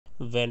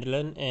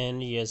Gwendlyn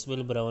and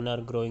Yesville Brown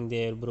are growing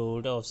their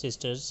brood of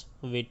sisters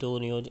with two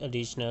new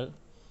additional.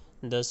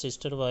 The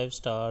sister wife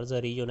stars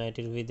are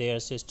reunited with their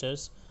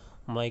sisters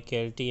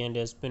Michaelty and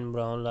Espen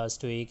Brown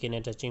last week in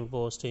a touching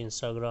post to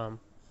Instagram.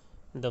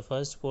 The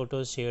first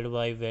photo shared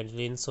by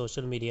Gwendlyn's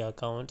social media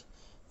account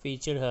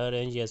featured her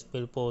and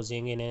Yesville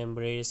posing in an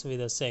embrace, with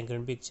a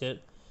second picture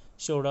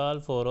showed all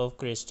four of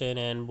Kristen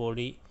and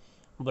Bodie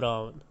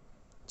Brown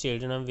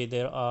children with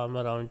their arm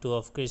around two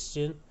of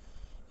Kristen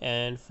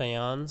and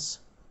fiance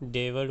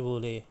David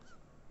Woolley,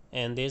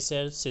 and they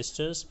said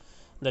sisters.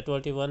 The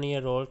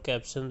 21-year-old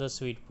captioned the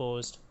sweet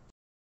post.